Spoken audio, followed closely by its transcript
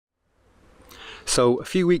So a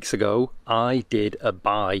few weeks ago I did a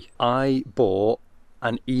buy. I bought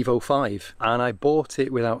an Evo 5 and I bought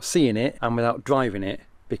it without seeing it and without driving it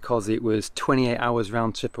because it was 28 hours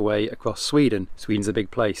round trip away across Sweden. Sweden's a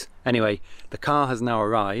big place. Anyway, the car has now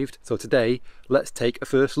arrived, so today let's take a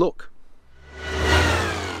first look.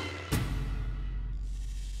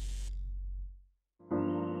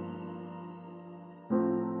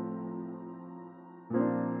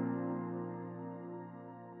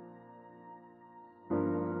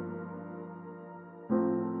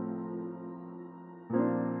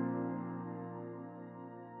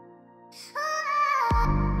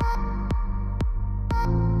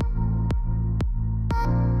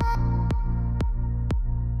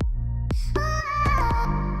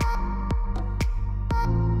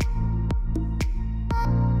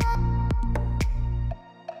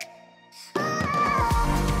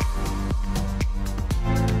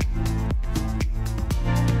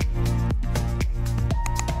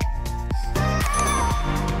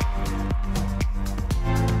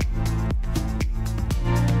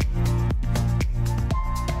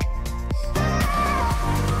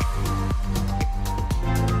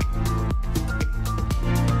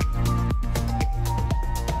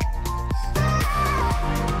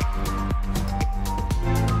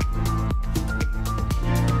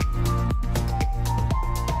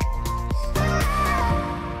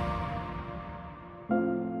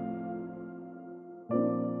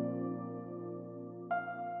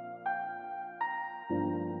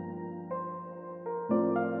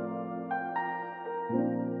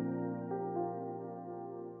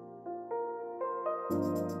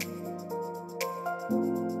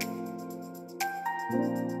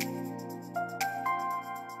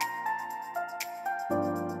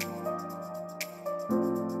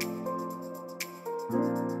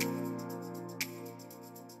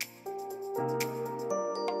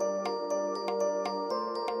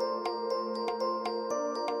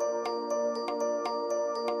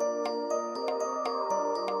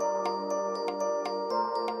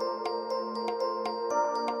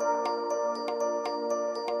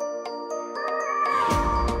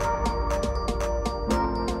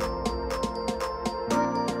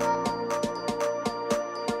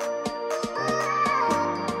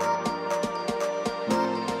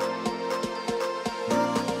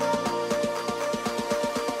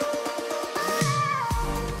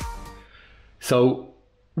 So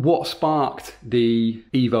what sparked the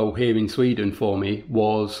Evo here in Sweden for me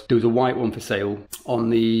was there was a white one for sale on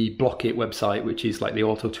the Blockit website, which is like the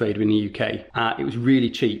auto trader in the UK. It was really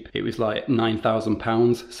cheap. It was like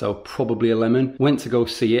 £9,000, so probably a lemon. Went to go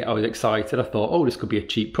see it. I was excited. I thought, oh, this could be a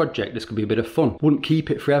cheap project. This could be a bit of fun. Wouldn't keep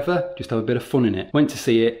it forever, just have a bit of fun in it. Went to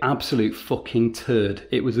see it. Absolute fucking turd.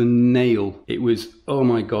 It was a nail. It was, oh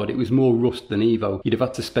my God, it was more rust than Evo. You'd have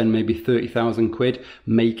had to spend maybe 30,000 quid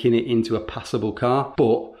making it into a passable car,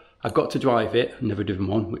 but I got to drive it, never driven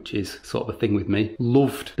one, which is sort of a thing with me.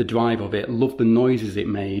 Loved the drive of it, loved the noises it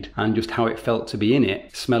made and just how it felt to be in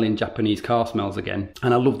it, smelling Japanese car smells again.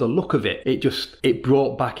 And I loved the look of it. It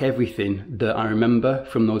brought back everything that I remember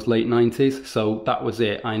from those late 90s. So that was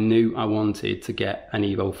it. I knew I wanted to get an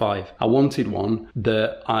Evo 5. I wanted one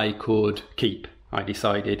that I could keep. I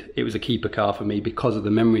decided it was a keeper car for me because of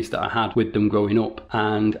the memories that I had with them growing up.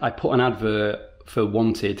 And I put an advert for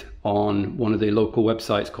wanted on one of the local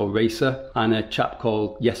websites called Racer, and a chap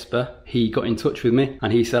called Jesper, he got in touch with me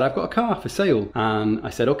and he said, I've got a car for sale. And I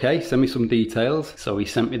said, okay, send me some details. So he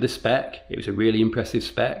sent me the spec. It was a really impressive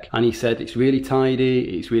spec, and he said it's really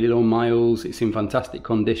tidy, it's really low miles, it's in fantastic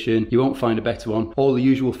condition, you won't find a better one, all the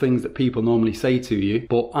usual things that people normally say to you.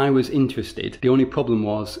 But I was interested. The only problem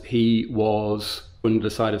was he was under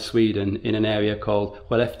the side of Sweden in an area called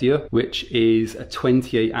Skellefteå, which is a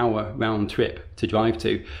 28-hour round trip to drive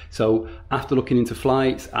to. So after looking into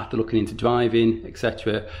flights, after looking into driving,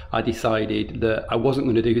 etc., I decided that I wasn't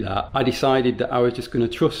going to do that. I decided that I was just going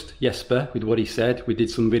to trust Jesper with what he said. We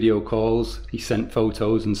did some video calls, he sent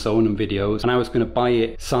photos and so on and videos, and I was going to buy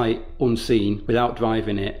it sight unseen without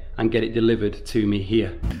driving it and get it delivered to me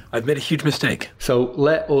here. I've made a huge mistake. So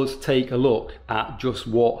let us take a look at just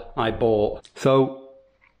what I bought. So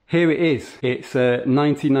here it is. It's a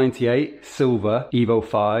 1998 silver Evo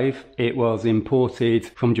 5. It was imported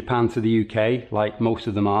from Japan to the UK, like most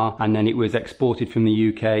of them are, and then it was exported from the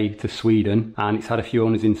UK to Sweden, and it's had a few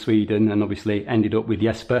owners in Sweden and obviously ended up with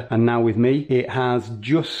Jesper and now with me. It has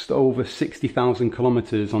just over 60,000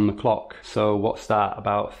 kilometers on the clock. So what's that,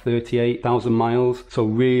 about 38,000 miles? So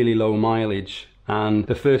really low mileage. And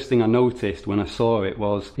the first thing I noticed when I saw it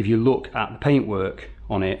was, if you look at the paintwork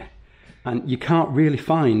on it, and you can't really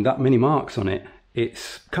find that many marks on it.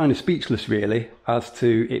 it's kind of speechless really as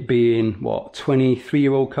to it being, what,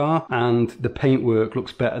 23-year-old car, and the paintwork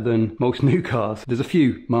looks better than most new cars. There's a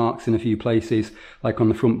few marks in a few places, like on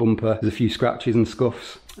the front bumper, there's a few scratches and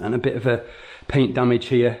scuffs, and a bit of a paint damage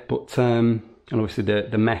here, but and obviously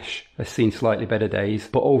the mesh has seen slightly better days,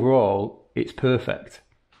 but overall it's perfect.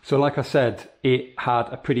 So like I said, it had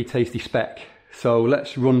a pretty tasty spec. So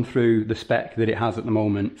let's run through the spec that it has at the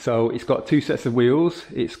moment. So it's got 2 sets of wheels.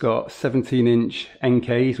 It's got 17-inch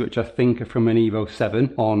NKs, which I think are from an Evo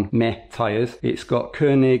 7 on meh tyres. It's got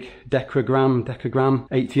Koenig Decagram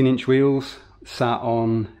 18-inch wheels sat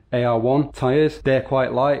on AR1 tyres. They're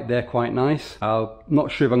quite light, they're quite nice. I'm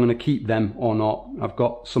not sure if I'm going to keep them or not. I've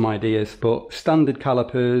got some ideas, but standard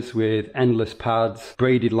calipers with endless pads,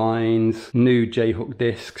 braided lines, new J-hook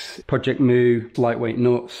discs, Project Moo, lightweight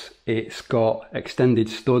nuts. It's got extended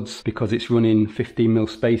studs because it's running 15mm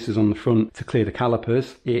spacers on the front to clear the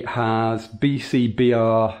calipers. It has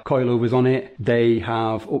BCBR coilovers on it. They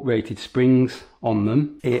have uprated springs on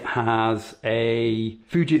them. It has a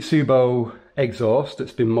Fujitsubo exhaust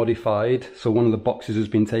that's been modified, so one of the boxes has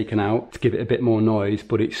been taken out to give it a bit more noise,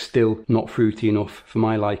 but it's still not fruity enough for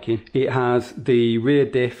my liking. It has the rear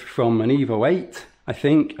diff from an Evo 8, I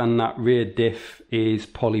think, and that rear diff is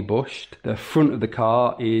poly-bushed. The front of the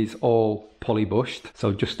car is all poly-bushed,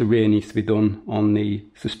 so just the rear needs to be done on the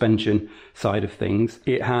suspension side of things.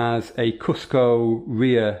 It has a Cusco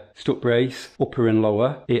rear strut brace, upper and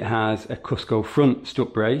lower. It has a Cusco front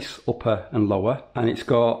strut brace, upper and lower, and it's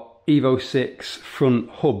got Evo 6 front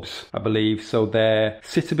hubs, I believe, so they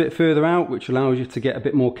sit a bit further out, which allows you to get a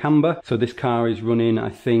bit more camber. So this car is running, I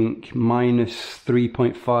think,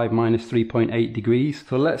 -3.5, -3.8 degrees.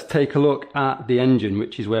 So let's take a look at the engine,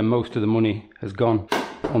 which is where most of the money has gone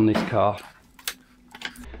on this car.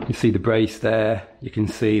 You can see the brace there, you can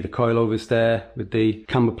see the coilovers there with the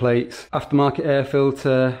camber plates, aftermarket air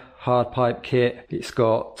filter, hard pipe kit. It's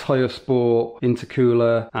got Toyo Sport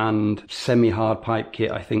intercooler and semi-hard pipe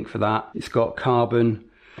kit, I think, for that. It's got carbon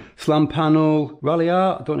slam panel, Rally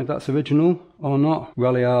Art, I don't know if that's original or not,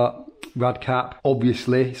 Rally Art rad cap.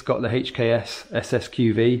 Obviously it's got the HKS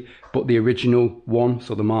SSQV, but the original one,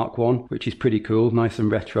 so the Mark 1, which is pretty cool, nice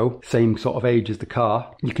and retro, same sort of age as the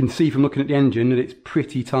car. You can see from looking at the engine that it's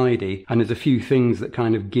pretty tidy, and there's a few things that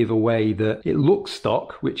kind of give away that it looks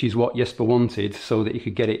stock, which is what Jesper wanted, so that you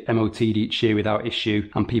could get it MOT'd each year without issue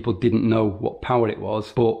and people didn't know what power it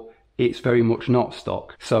was, but it's very much not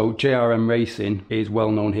stock. So JRM Racing is well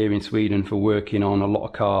known here in Sweden for working on a lot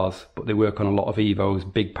of cars, but they work on a lot of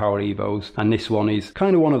Evos, big power Evos, and this one is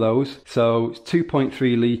kind of one of those. So it's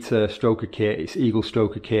 2.3 litre stroker kit, it's Eagle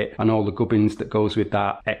stroker kit, and all the gubbins that goes with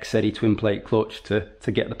that, X-Eddy twin plate clutch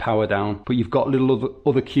to get the power down. But you've got little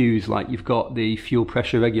other cues, like you've got the fuel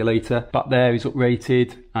pressure regulator back there is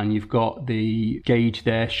uprated, and you've got the gauge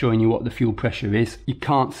there showing you what the fuel pressure is. You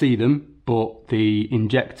can't see them, but the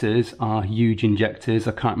injectors are huge injectors.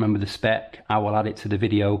 I can't remember the spec. I will add it to the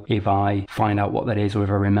video if I find out what that is or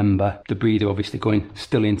if I remember. The breather obviously going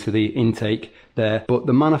still into the intake there, but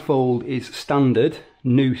the manifold is standard,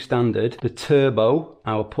 new standard. The turbo,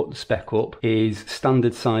 I will put the spec up, is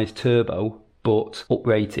standard size turbo, but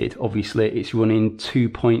uprated. Obviously it's running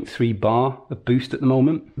 2.3 bar of boost at the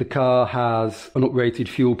moment. The car has an uprated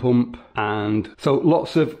fuel pump, and so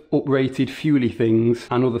lots of uprated fuely things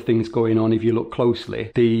and other things going on if you look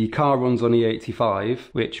closely. The car runs on E85,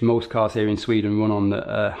 which most cars here in Sweden run on that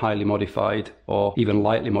are highly modified or even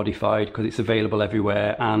lightly modified, because it's available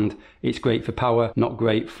everywhere and it's great for power, not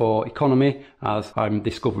great for economy, as I'm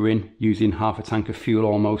discovering using half a tank of fuel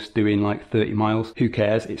almost, doing like 30 miles. Who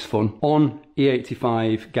cares? It's fun. On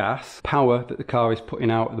E85 gas, power that the car is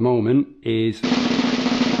putting out at the moment is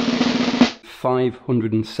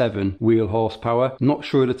 507 wheel horsepower. Not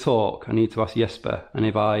sure of the torque, I need to ask Jesper, and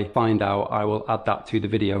if I find out I will add that to the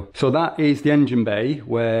video. So that is the engine bay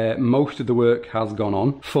where most of the work has gone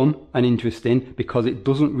on. Fun and interesting because it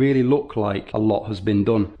doesn't really look like a lot has been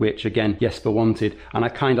done, which again Jesper wanted, and I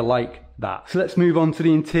kind of like that. So let's move on to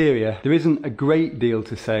the interior. There isn't a great deal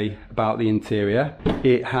to say about the interior.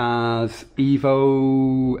 It has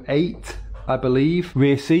Evo 8, I believe,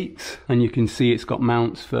 rear seats, and you can see it's got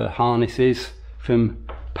mounts for harnesses from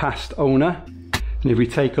past owner. And if we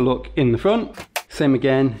take a look in the front, same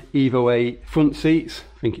again, Evo 8 front seats,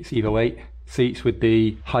 I think it's Evo 8 seats with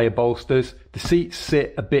the higher bolsters. The seats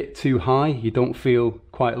sit a bit too high, you don't feel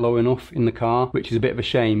quite low enough in the car, which is a bit of a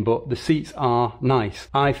shame, but the seats are nice.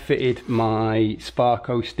 I fitted my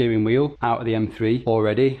Sparco steering wheel out of the M3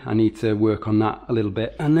 already. I need to work on that a little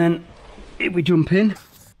bit. And then if we jump in,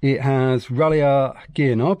 it has Rally Art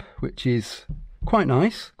gear knob, which is Quite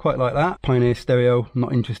nice, quite like that. Pioneer stereo,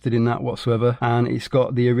 not interested in that whatsoever. And it's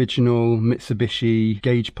got the original Mitsubishi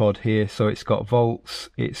gauge pod here, so it's got volts,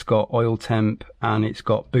 it's got oil temp, and it's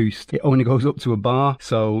got boost. It only goes up to a bar,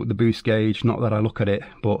 so the boost gauge, not that I look at it,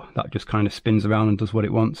 but that just kind of spins around and does what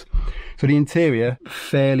it wants. So the interior,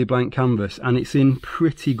 fairly blank canvas, and it's in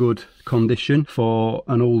pretty good condition for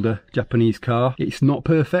an older Japanese car. It's not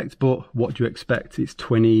perfect, but what do you expect? It's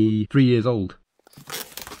 23 years old.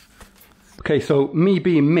 Okay, so me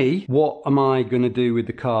being me, what am I going to do with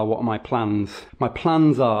the car? What are my plans? My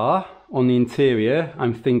plans are, on the interior,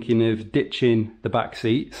 I'm thinking of ditching the back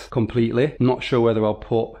seats completely. Not sure whether I'll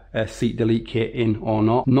put a seat delete kit in or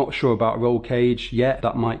not. Not sure about roll cage yet,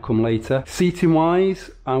 that might come later. Seating wise,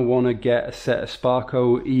 I want to get a set of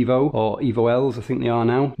Sparco Evo, or Evo Ls I think they are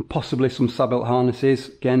now. Possibly some Sabelt harnesses.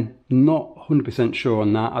 Again, not 100% sure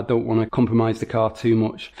on that. I don't want to compromise the car too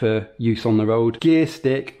much for use on the road. Gear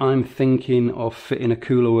stick, I'm thinking of fitting a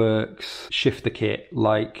Cooler Works shifter kit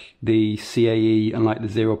like the CAE and like the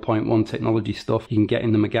 0.1 technology stuff you can get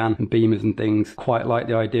in the Megane and Beamers and things. Quite like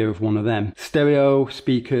the idea of one of them. Stereo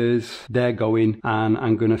speakers, they're going, and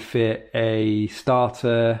I'm going to fit a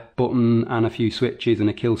starter button and a few switches and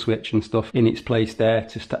a kill switch and stuff in its place there,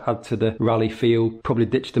 just to add to the rally feel. Probably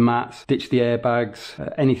ditch the mats, ditch the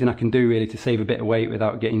airbags, anything I can do really to save a bit of weight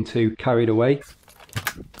without getting too carried away.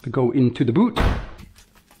 Go into the boot.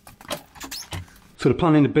 So the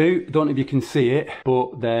plan in the boot, I don't know if you can see it,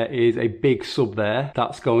 but there is a big sub there.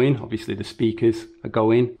 That's going. Obviously the speakers are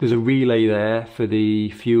going. There's a relay there for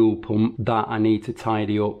the fuel pump that I need to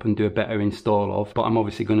tidy up and do a better install of, but I'm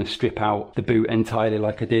obviously going to strip out the boot entirely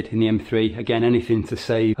like I did in the M3. Again, anything to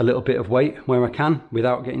save a little bit of weight where I can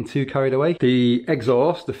without getting too carried away. The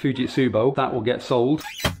exhaust, the Fujitsubo, that will get sold.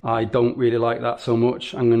 I don't really like that so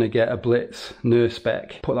much. I'm going to get a Blitz Nurse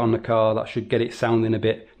spec, put that on the car. That should get it sounding a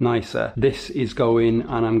bit nicer. This is going,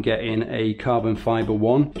 and I'm getting a carbon fiber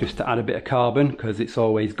one just to add a bit of carbon because it's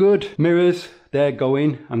always good. Mirrors, they're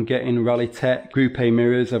going. I'm getting Rally Tech Group A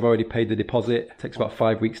mirrors. I've already paid the deposit. It takes about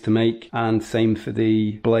 5 weeks to make. And same for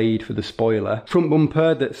the blade for the spoiler. Front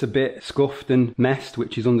bumper that's a bit scuffed and messed,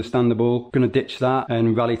 which is understandable. Gonna ditch that.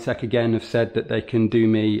 And Rally Tech again have said that they can do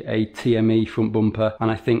me a TME front bumper, and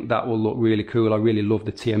I think that will look really cool. I really love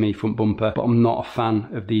the TME front bumper, but I'm not a fan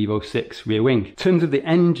of the Evo 6 rear wing. In terms of the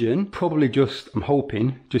engine, probably just, I'm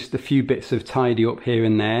hoping, just a few bits of tidy up here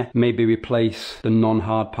and there. Maybe replace the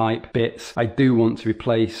non-hard pipe bits. I do want to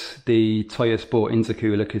replace the Toyo Sport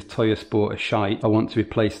intercooler because Toyo Sport are shite. I want to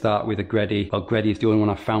replace that with a Greddy. Well, Greddy is the only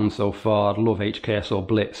one I've found so far. I'd love HKS or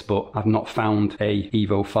Blitz, but I've not found a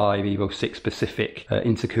Evo 5, Evo 6 specific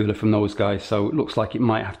intercooler from those guys, so it looks like it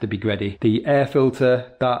might have to be Greddy. The air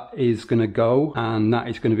filter, that is going to go, and that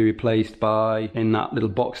is going to be replaced by, in that little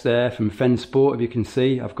box there from Fensport, if you can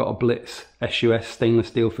see, I've got a Blitz SUS stainless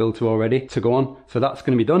steel filter already to go on, so that's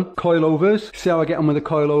going to be done. Coilovers, see how I get on with the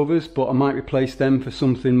coilovers, but I might replace them for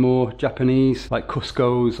something more Japanese like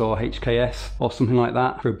Cusco's or HKS or something like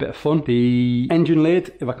that for a bit of fun. The engine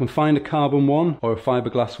lid, if I can find a carbon one or a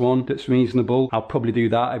fiberglass one that's reasonable, I'll probably do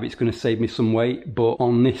that if it's going to save me some weight. But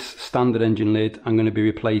on this standard engine lid, I'm going to be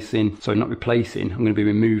replacing, sorry, not replacing, I'm going to be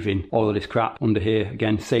removing all of this crap under here,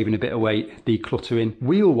 again saving a bit of weight, decluttering.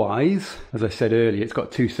 Wheel wise, as I said earlier, it's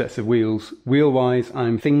got two sets of wheels. Wheel wise,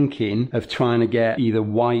 I'm thinking of trying to get either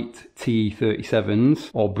white T37s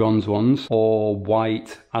or bronze ones, or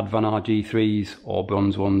white Advan RG3s or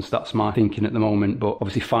bronze ones. That's my thinking at the moment, but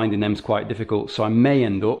obviously finding them's quite difficult, so I may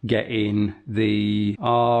end up getting the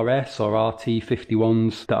RS or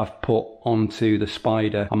RT51s that I've put onto the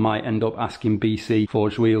Spider. I might end up asking BC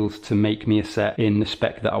Forged Wheels to make me a set in the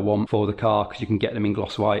spec that I want for the car, because you can get them in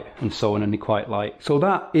gloss white and so on, and they're quite light. So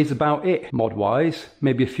that is about it mod wise.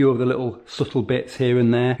 Maybe a few of the little subtle bits here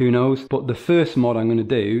and there, who knows. But the first mod I'm going to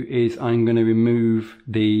do is I'm going to remove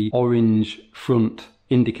the orange front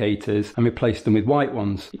indicators and replace them with white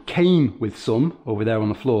ones. It came with some over there on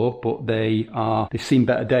the floor, but they've seen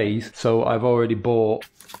better days, so I've already bought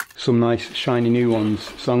some nice shiny new ones,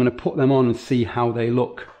 so I'm going to put them on and see how they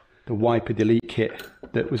look. The wiper delete kit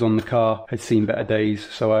that was on the car had seen better days,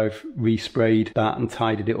 so I've resprayed that and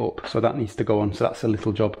tidied it up, so that needs to go on. So that's a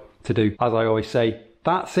little job to do. As I always say,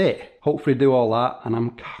 that's it. Hopefully do all that, and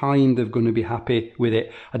I'm kind of going to be happy with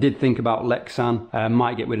it. I did think about Lexan,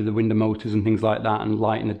 might get rid of the window motors and things like that and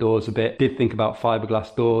lighten the doors a bit. Did think about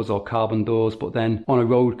fiberglass doors or carbon doors, but then on a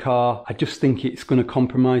road car, I just think it's going to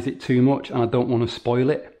compromise it too much and I don't want to spoil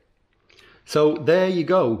it. So there you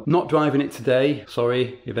go. Not driving it today.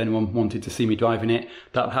 Sorry if anyone wanted to see me driving it.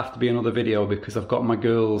 That'll have to be another video because I've got my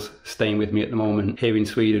girls staying with me at the moment here in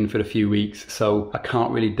Sweden for a few weeks. So I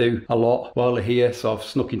can't really do a lot while they're here. So I've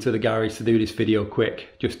snuck into the garage to do this video quick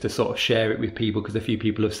just to sort of share it with people because a few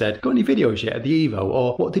people have said, got any videos yet of the Evo?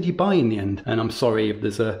 Or what did you buy in the end? And I'm sorry if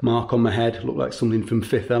there's a mark on my head. Look like something from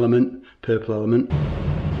Fifth Element, Purple Element.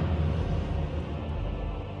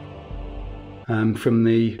 From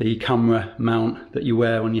the camera mount that you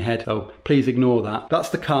wear on your head. So please ignore that. That's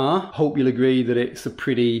the car. Hope you'll agree that it's a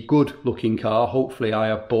pretty good looking car. Hopefully I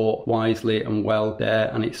have bought wisely and well there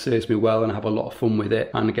and it serves me well and I have a lot of fun with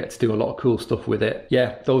it and I get to do a lot of cool stuff with it.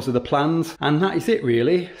 Yeah, those are the plans and that is it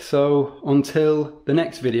really. So until the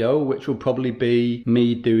next video, which will probably be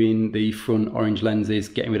me doing the front orange lenses,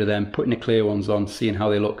 getting rid of them, putting the clear ones on, seeing how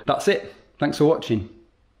they look. That's it. Thanks for watching.